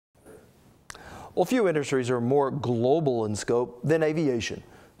Well, few industries are more global in scope than aviation.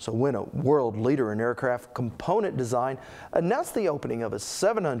 So when a world leader in aircraft component design announced the opening of a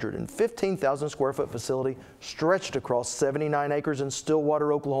 715,000 square foot facility stretched across 79 acres in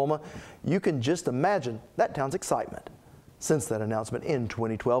Stillwater, Oklahoma, you can just imagine that town's excitement. Since that announcement in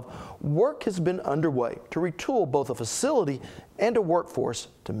 2012, work has been underway to retool both a facility and a workforce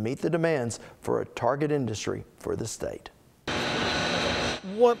to meet the demands for a target industry for the state.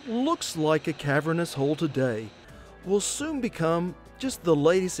 What looks like a cavernous hole today will soon become just the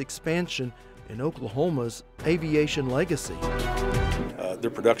latest expansion in Oklahoma's aviation legacy. Their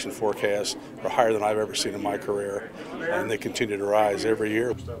production forecasts are higher than I've ever seen in my career, and they continue to rise every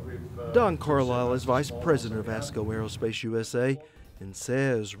year. Don Carlisle is vice president of ASCO Aerospace USA and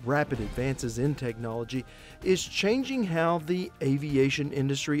says rapid advances in technology is changing how the aviation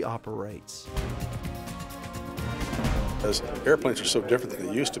industry operates. As airplanes are so different than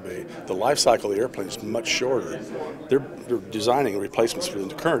they used to be, the life cycle of the airplane is much shorter. They're designing replacements for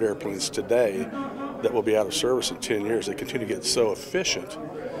the current airplanes today that will be out of service in 10 years. They continue to get so efficient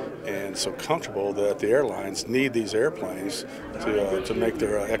and so comfortable that the airlines need these airplanes to make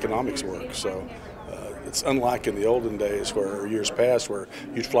their economics work. So it's unlike in the olden days or years past where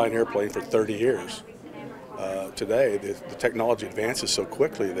you'd fly an airplane for 30 years. Today, the technology advances so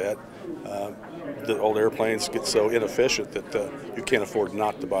quickly that the old airplanes get so inefficient that you can't afford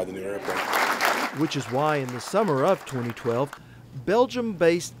not to buy the new airplane. Which is why in the summer of 2012,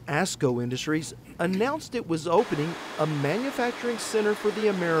 Belgium-based ASCO Industries announced it was opening a manufacturing center for the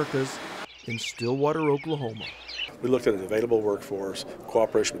Americas in Stillwater, Oklahoma. We looked at an available workforce,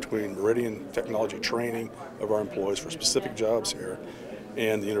 cooperation between Meridian Technology training of our employees for specific jobs here,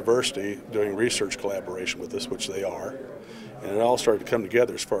 and the university doing research collaboration with us, which they are. And it all started to come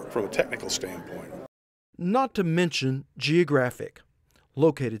together from a technical standpoint. Not to mention geographic.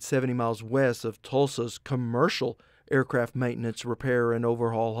 Located 70 miles west of Tulsa's commercial aircraft maintenance, repair, and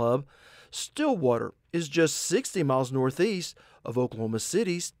overhaul hub, Stillwater is just 60 miles northeast of Oklahoma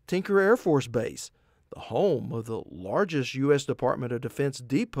City's Tinker Air Force Base, the home of the largest U.S. Department of Defense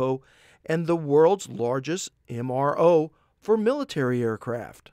depot and the world's largest MRO for military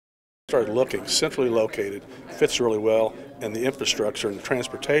aircraft. Started looking, centrally located, fits really well, and the infrastructure and the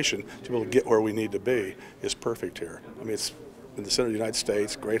transportation to be able to get where we need to be is perfect here. I mean, it's in the center of the United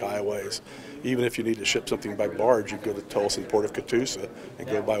States, great highways. Even if you need to ship something by barge, you go to Tulsa and Port of Catoosa and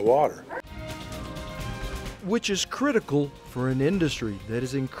go by water. Which is critical for an industry that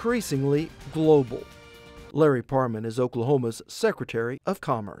is increasingly global. Larry Parman is Oklahoma's Secretary of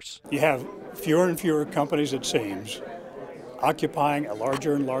Commerce. You have fewer and fewer companies, it seems, occupying a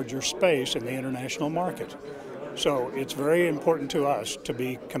larger and larger space in the international market. So it's very important to us to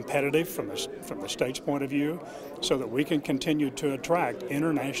be competitive from the state's point of view so that we can continue to attract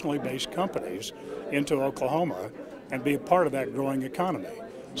internationally based companies into Oklahoma and be a part of that growing economy.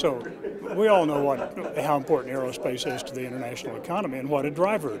 So we all know how important aerospace is to the international economy and what a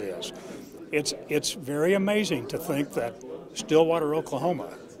driver it is. It's very amazing to think that Stillwater,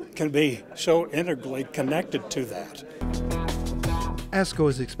 Oklahoma can be so integrally connected to that. ASCO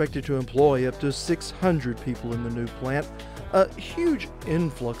is expected to employ up to 600 people in the new plant, a huge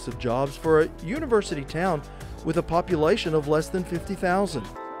influx of jobs for a university town with a population of less than 50,000.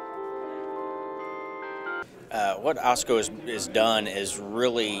 What ASCO has done is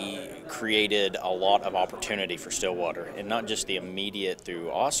really created a lot of opportunity for Stillwater, and not just the immediate through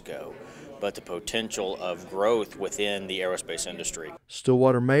ASCO, but the potential of growth within the aerospace industry.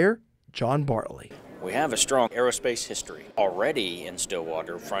 Stillwater Mayor John Bartley. We have a strong aerospace history. Already in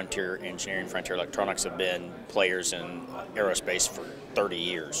Stillwater, Frontier Engineering, Frontier Electronics have been players in aerospace for 30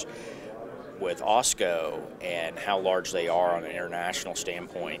 years. With ASCO and how large they are on an international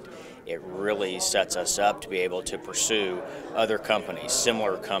standpoint, it really sets us up to be able to pursue other companies,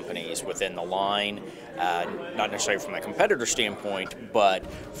 similar companies within the line, not necessarily from a competitor standpoint, but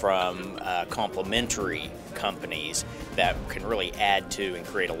from complementary companies that can really add to and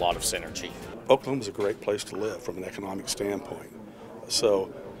create a lot of synergy. Oklahoma is a great place to live from an economic standpoint.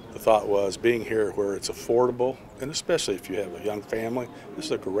 So the thought was being here where it's affordable, and especially if you have a young family, this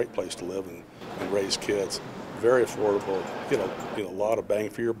is a great place to live and raise kids. Very affordable, get a lot of bang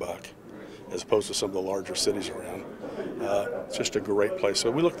for your buck as opposed to some of the larger cities around. It's just a great place. So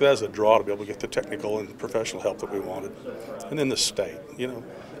we looked at that as a draw to be able to get the technical and professional help that we wanted. And then the state,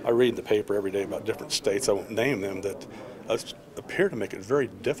 I read in the paper every day about different states, I won't name them, that appear to make it very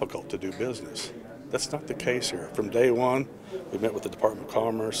difficult to do business. That's not the case here. From day one, we met with the Department of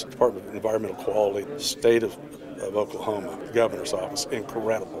Commerce, Department of Environmental Quality, the state of Oklahoma, the governor's office,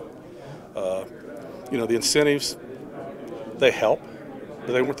 incredible. The incentives, they help,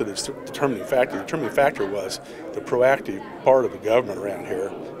 but they weren't the determining factor. The determining factor was the proactive part of the government around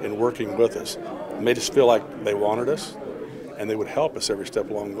here in working with us. It made us feel like they wanted us, and they would help us every step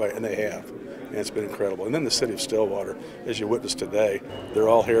along the way, and they have. And it's been incredible. And then the city of Stillwater, as you witnessed today, they're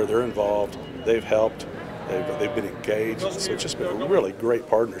all here, they're involved, they've helped, they've been engaged. So it's just been a really great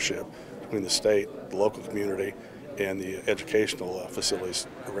partnership between the state, the local community, and the educational facilities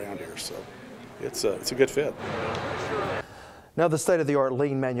around here. So it's a good fit. Now, the state-of-the-art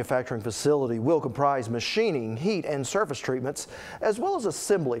lean manufacturing facility will comprise machining, heat, and surface treatments, as well as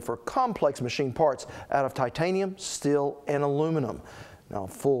assembly for complex machine parts out of titanium, steel, and aluminum. Now,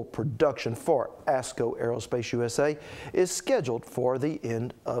 full production for ASCO Aerospace USA is scheduled for the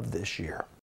end of this year.